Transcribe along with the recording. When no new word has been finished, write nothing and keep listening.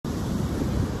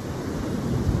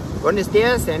Buenos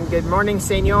dias and good morning,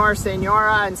 senor,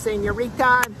 senora, and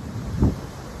senorita.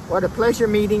 What a pleasure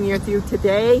meeting with you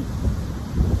today.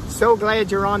 So glad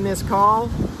you're on this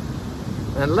call.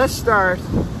 And let's start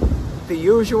the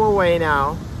usual way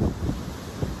now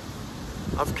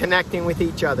of connecting with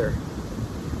each other.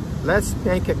 Let's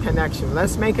make a connection.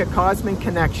 Let's make a cosmic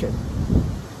connection.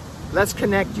 Let's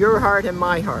connect your heart and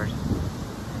my heart.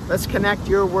 Let's connect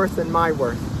your worth and my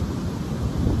worth.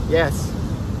 Yes.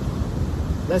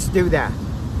 Let's do that.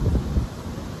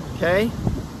 Okay?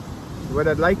 What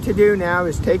I'd like to do now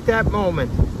is take that moment.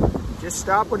 Just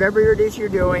stop whatever it is you're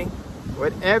doing.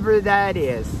 Whatever that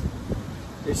is.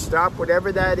 Just stop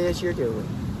whatever that is you're doing.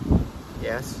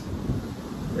 Yes?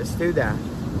 Let's do that.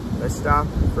 Let's stop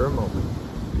for a moment.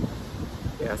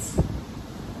 Yes.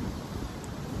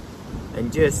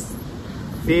 And just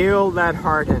feel that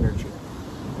heart energy.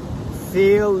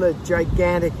 Feel the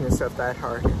giganticness of that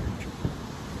heart energy.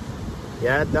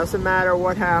 Yeah, it doesn't matter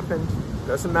what happened.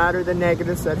 Doesn't matter the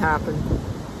negatives that happened.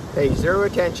 Pay zero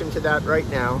attention to that right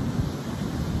now.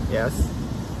 Yes.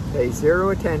 Pay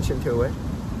zero attention to it.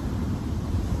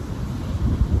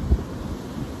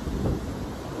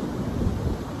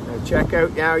 Now check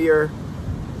out now your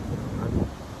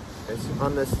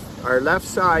on this our left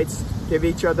sides. Give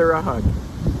each other a hug.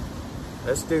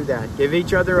 Let's do that. Give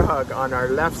each other a hug on our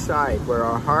left side where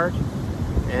our heart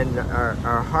and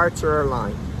our hearts are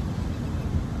aligned.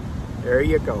 There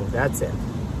you go. That's it.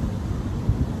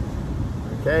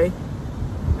 Okay?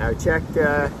 Now check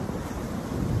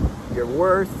your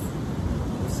worth.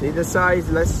 See the size.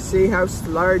 Let's see how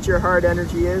large your heart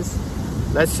energy is.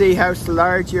 Let's see how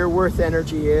large your worth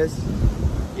energy is.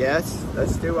 Yes,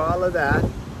 let's do all of that.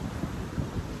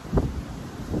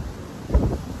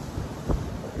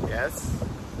 Yes.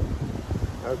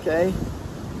 Okay.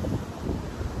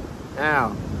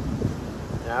 Now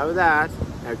that.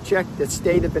 Now check the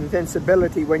state of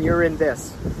invincibility when you're in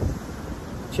this.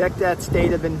 Check that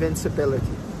state of invincibility.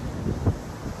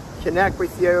 Connect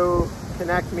with you,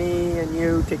 connect me and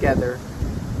you together.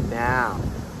 Now,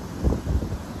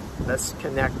 let's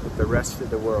connect with the rest of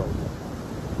the world.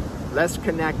 Let's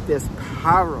connect this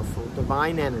powerful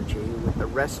divine energy with the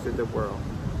rest of the world.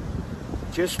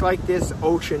 Just like this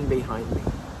ocean behind me.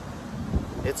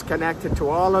 It's connected to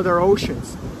all other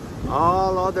oceans.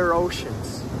 All other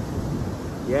oceans.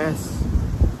 Yes,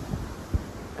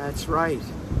 that's right.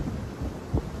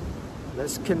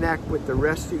 Let's connect with the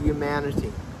rest of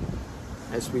humanity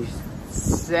as we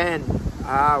send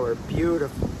our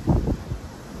beautiful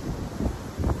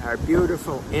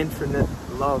infinite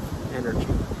love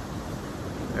energy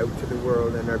out to the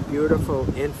world, and our beautiful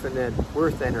infinite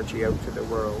worth energy out to the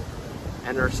world,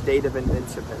 and our state of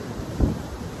invincibility.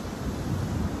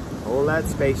 Hold that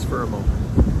space for a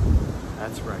moment.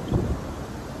 That's right.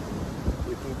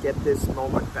 Get this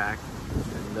moment back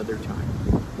another time.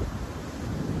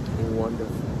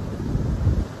 Wonderful.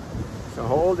 So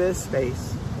hold this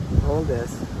space. Hold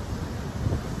this.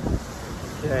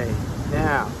 Okay.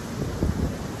 Now.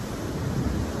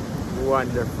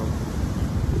 Wonderful.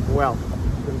 Well,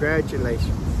 congratulations.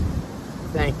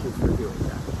 Thank you for doing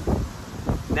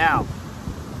that. Now,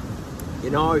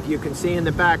 you know, if you can see in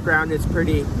the background, it's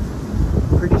pretty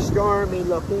stormy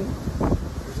looking.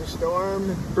 There's a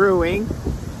storm brewing.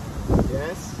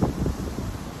 Yes,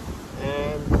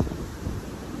 and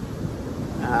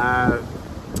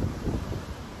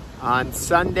on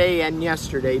Sunday and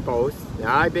yesterday both.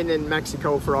 Now, I've been in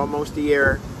Mexico for almost a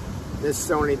year. This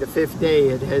is only the 5th day.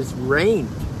 It has rained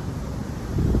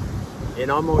in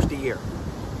almost a year.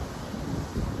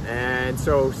 And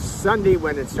so Sunday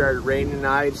when it started raining,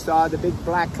 I saw the big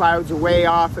black clouds way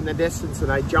off in the distance,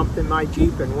 and I jumped in my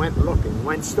Jeep and went looking,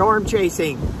 went storm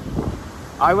chasing.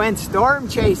 I went storm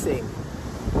chasing.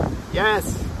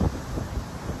 Yes.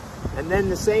 And then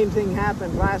the same thing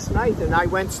happened last night, and I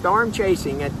went storm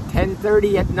chasing at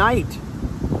 10:30 at night.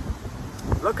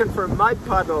 Looking for mud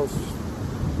puddles.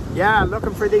 Yeah,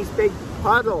 looking for these big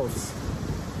puddles.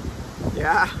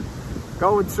 Yeah.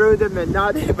 Going through them and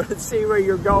not able to see where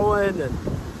you're going. And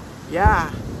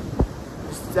yeah.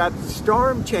 That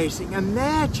storm chasing.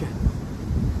 Imagine.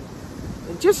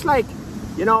 And just like,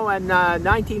 you know, in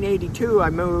 1982, I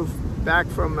moved back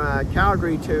from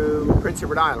Calgary to Prince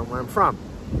Edward Island, where I'm from.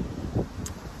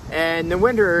 And in the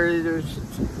winter, there's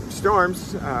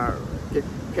storms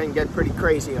can get pretty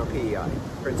crazy on PEI,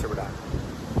 Prince Edward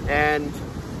Island. And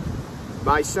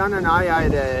my son and I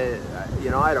had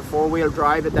a 4-wheel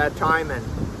drive at that time, and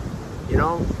you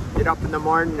know, get up in the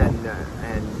morning and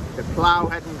the plow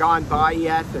hadn't gone by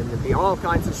yet, and there'd be all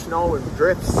kinds of snow and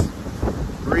drifts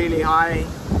really high,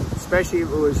 especially if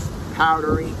it was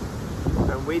powdery.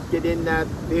 and we'd get in that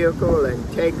vehicle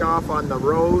and take off on the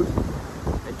road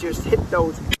and just hit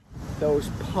those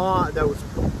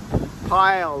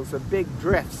piles of big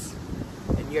drifts,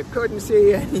 and you couldn't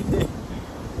see anything.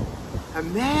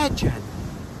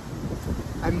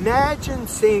 Imagine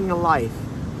seeing life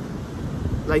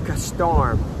like a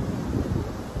storm,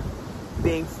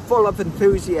 being full of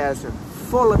enthusiasm,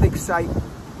 full of excitement,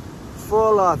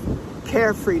 full of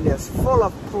carefreeness, full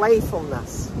of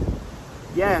playfulness.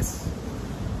 Yes,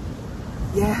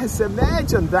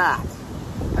 imagine that.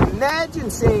 Imagine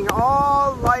seeing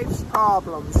all life's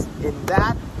problems in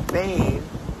that vein,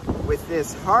 with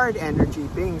this heart energy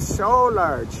being so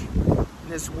large, and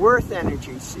this worth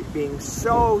energy being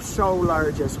so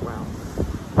large as well.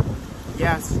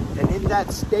 Yes, and in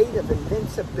that state of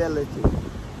invincibility,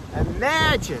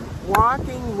 imagine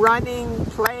walking, running,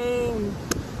 playing,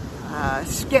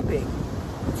 skipping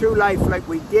through life like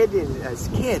we did as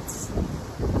kids.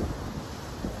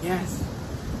 Yes,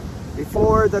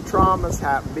 before the traumas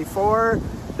happened, before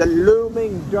the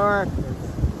looming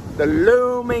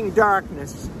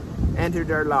darkness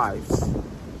entered our lives.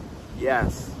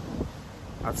 Yes,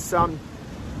 of some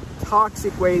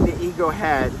toxic way the ego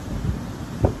had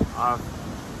of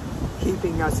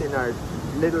keeping us in our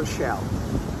little shell.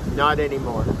 Not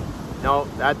anymore. No,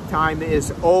 that time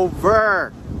is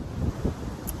over.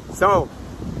 So,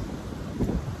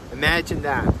 imagine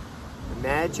that.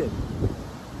 Imagine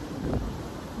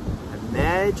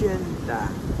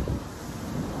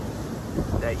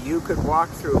that you could walk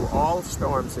through all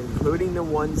storms, including the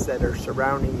ones that are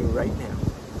surrounding you right now.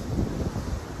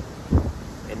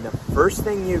 And the first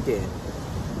thing you did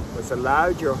was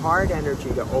allowed your heart energy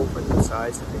to open the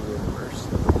size of the universe.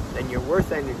 Then your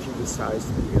worth energy the size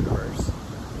of the universe.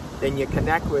 Then you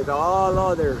connect with all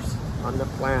others on the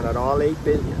planet, all 8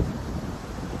 billion.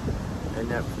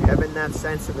 And having that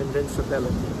sense of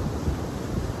invincibility.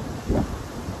 And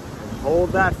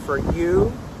hold that for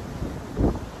you.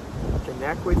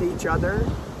 Connect with each other,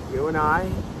 you and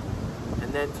I,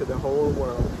 and then to the whole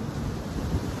world.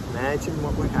 Imagine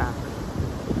what would happen.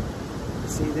 You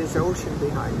see this ocean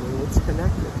behind me, it's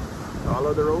connected to all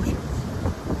other oceans.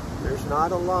 There's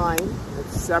not a line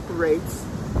that separates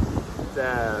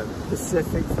the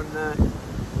Pacific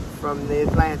from the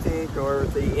Atlantic or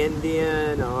the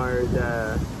Indian or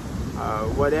the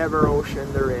whatever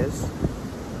ocean there is.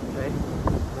 Okay?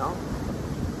 No?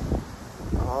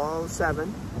 All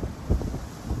 7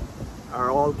 are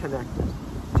all connected,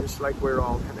 just like we're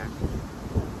all connected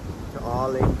to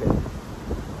all 8 billion.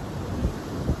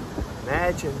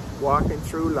 Imagine walking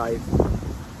through life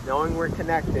knowing we're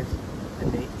connected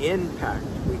and the impact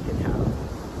we can have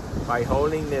by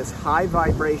holding this high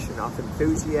vibration of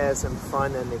enthusiasm,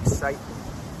 fun, and excitement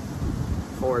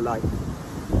for life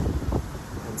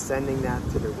and sending that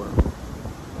to the world.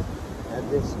 Have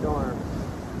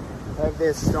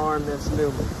this storm that's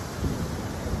looming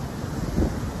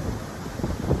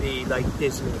be like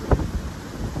Disneyland.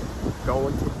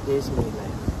 Going to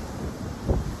Disneyland.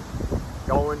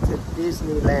 Going to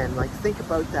Disneyland. Like, think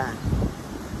about that.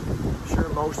 I'm sure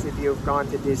most of you have gone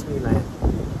to Disneyland.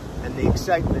 And the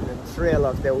excitement and thrill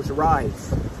of those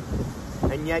rides.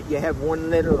 And yet you have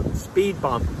one little speed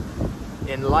bump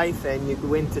in life and you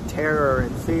go into terror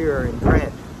and fear and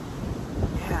dread.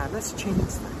 Yeah, let's change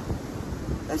that.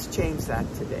 Let's change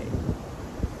that today.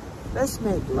 Let's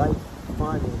make life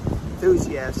fun and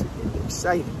enthusiastic and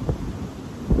exciting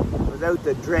without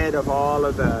the dread of all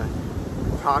of the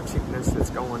toxicness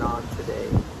that's going on today.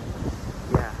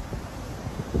 Yeah.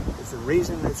 It's the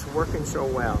reason it's working so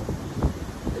well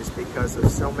is because of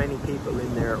so many people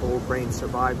in their old brain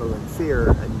survival and fear,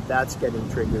 and that's getting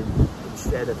triggered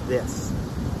instead of this.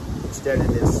 Instead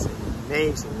of this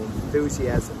amazing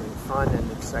enthusiasm and fun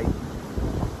and excitement.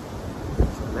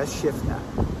 So let's shift that.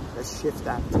 Let's shift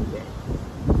that today.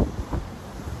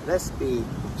 Let's be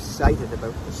excited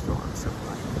about the storms of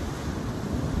life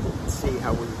and see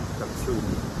how we come through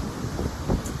them.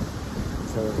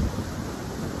 So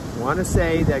I want to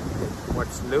say that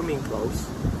what's looming close,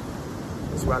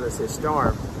 as well as this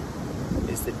storm,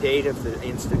 is the date of the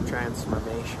instant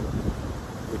transformation,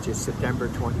 which is September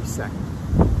 22nd.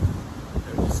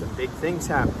 There's some big things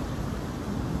happening.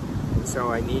 And so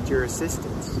I need your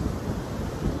assistance.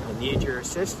 I need your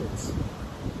assistance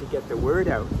to get the word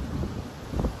out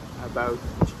about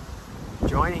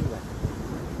joining them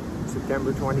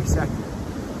September 22nd.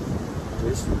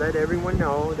 Just let everyone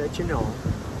know that you know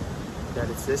that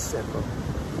it's this simple.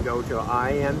 You go to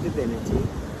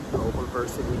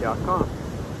iamdivinityglobalversity.com.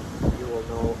 You will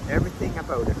know everything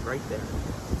about it right there.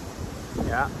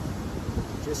 Yeah.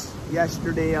 Just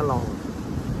yesterday alone,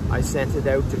 I sent it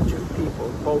out to 2 people.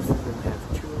 Both of them have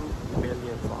 2 million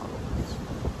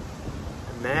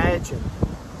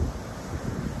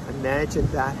Imagine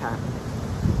that happening.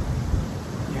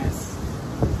 Yes.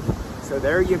 So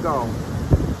there you go.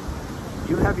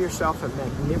 You have yourself a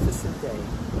magnificent day.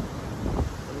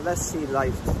 And let's see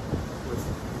life with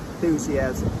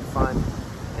enthusiasm, fun,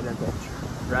 and adventure,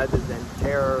 rather than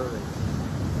terror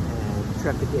and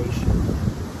trepidation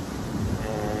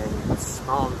and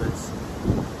smallness.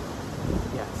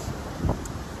 Yes.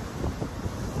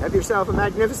 Have yourself a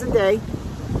magnificent day.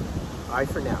 Bye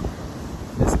for now.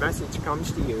 This message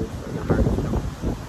comes to you from the heart of